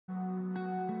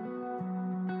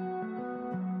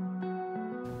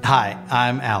Hi,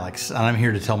 I'm Alex, and I'm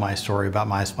here to tell my story about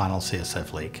my spinal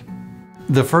CSF leak.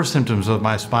 The first symptoms of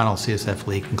my spinal CSF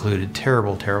leak included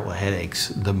terrible headaches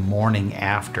the morning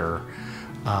after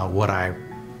what I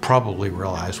probably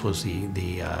realized was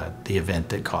the event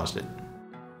that caused it.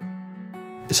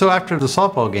 So after the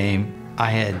softball game,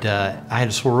 I had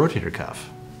a sore rotator cuff.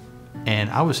 And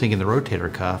I was thinking the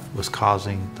rotator cuff was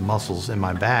causing the muscles in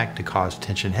my back to cause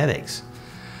tension headaches.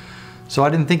 So I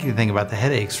didn't think anything about the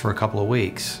headaches for a couple of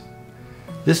weeks.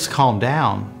 This calmed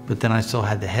down, but then I still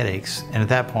had the headaches. And at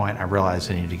that point, I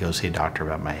realized I needed to go see a doctor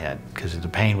about my head because the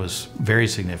pain was very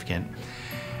significant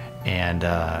and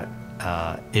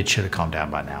it should have calmed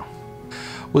down by now.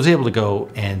 Was able to go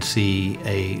and see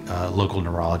a local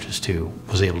neurologist who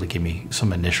was able to give me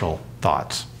some initial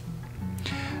thoughts.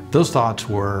 Those thoughts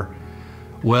were,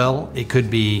 well, it could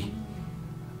be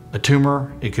a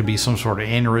tumor, it could be some sort of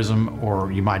aneurysm, or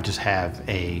you might just have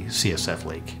a CSF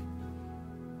leak.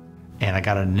 And I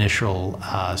got an initial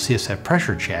CSF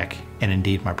pressure check, and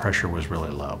indeed my pressure was really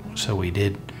low. So we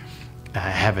did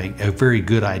have a very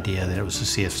good idea that it was a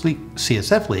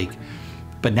CSF leak,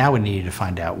 but now we needed to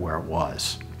find out where it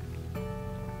was.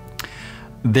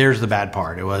 There's the bad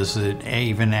part. It was that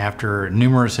even after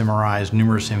numerous MRIs,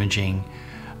 numerous imaging,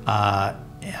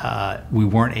 we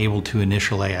weren't able to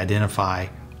initially identify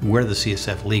where the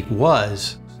CSF leak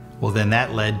was. Well, then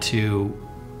that led to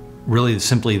really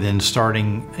simply then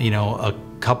starting, a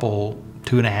couple,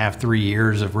 2.5, 3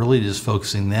 years of really just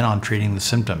focusing then on treating the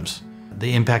symptoms.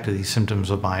 The impact of these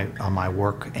symptoms on my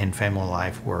work and family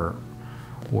life were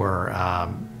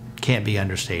can't be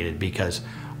understated, because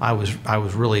I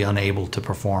was really unable to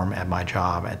perform at my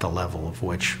job at the level of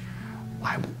which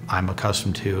I'm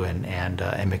accustomed to and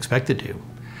am expected to.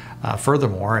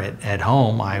 Furthermore, at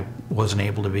home, I wasn't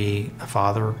able to be a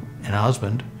father and a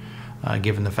husband,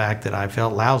 given the fact that I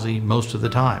felt lousy most of the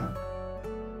time.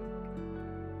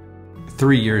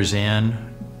 3 years in,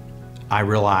 I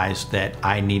realized that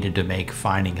I needed to make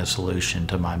finding a solution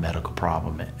to my medical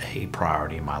problem a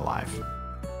priority in my life.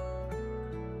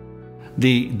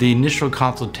 The initial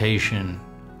consultation,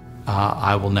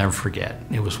 I will never forget.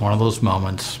 It was one of those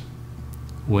moments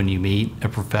when you meet a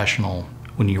professional,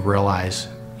 when you realize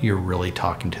you're really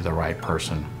talking to the right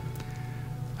person.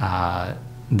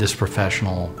 This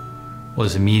professional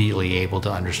was immediately able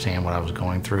to understand what I was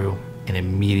going through, and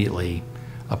immediately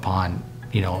upon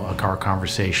our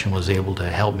conversation was able to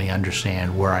help me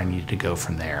understand where I needed to go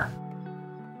from there.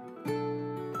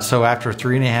 So after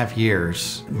 3.5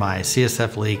 years, my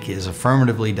CSF leak is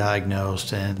affirmatively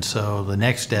diagnosed, and so the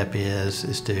next step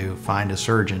is to find a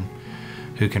surgeon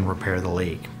who can repair the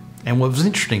leak. And what was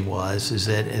interesting is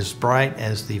that as bright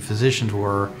as the physicians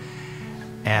were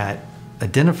at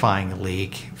identifying the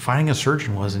leak, finding a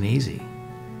surgeon wasn't easy.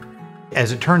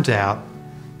 As it turns out,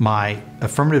 my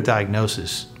affirmative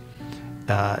diagnosis,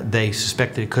 they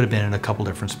suspected it could have been in a couple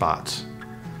different spots.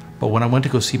 But when I went to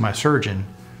go see my surgeon,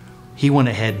 he went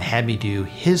ahead and had me do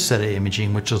his set of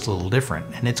imaging, which is a little different,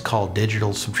 and it's called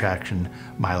digital subtraction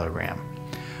myelogram.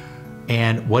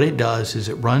 And what it does is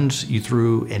it runs you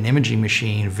through an imaging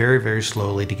machine very, very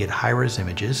slowly to get high-res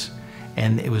images,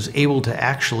 and it was able to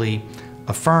actually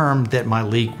affirm that my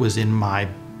leak was in my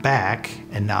back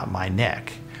and not my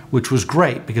neck, which was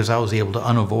great because I was able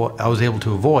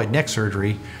to avoid neck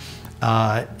surgery in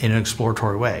an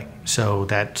exploratory way. So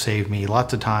that saved me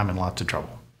lots of time and lots of trouble.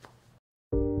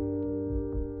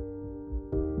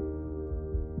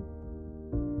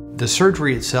 The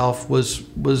surgery itself was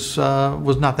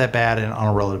not that bad on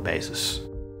a relative basis.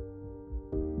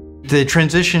 The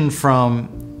transition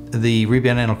from the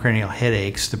rebound intracranial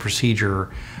headaches, the procedure,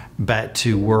 back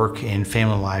to work and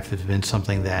family life has been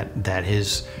something that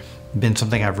has been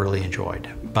something I've really enjoyed.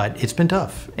 But it's been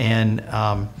tough, and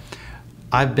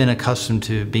I've been accustomed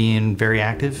to being very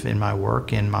active in my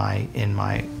work, in my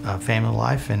family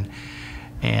life,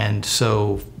 and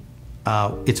so.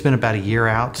 It's been about a year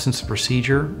out since the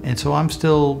procedure, and so I'm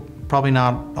still probably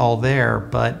not all there,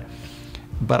 but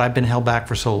I've been held back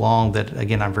for so long that,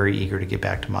 again, I'm very eager to get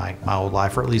back to my old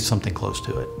life, or at least something close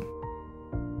to it.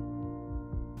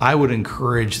 I would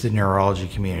encourage the neurology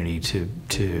community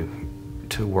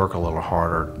to work a little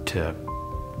harder to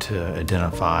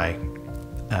identify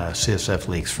CSF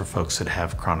leaks for folks that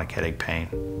have chronic headache pain.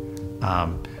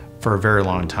 For a very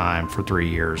long time, for 3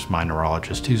 years, my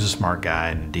neurologist, who's a smart guy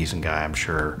and a decent guy, I'm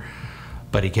sure,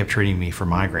 but he kept treating me for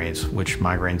migraines, which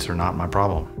migraines are not my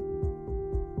problem.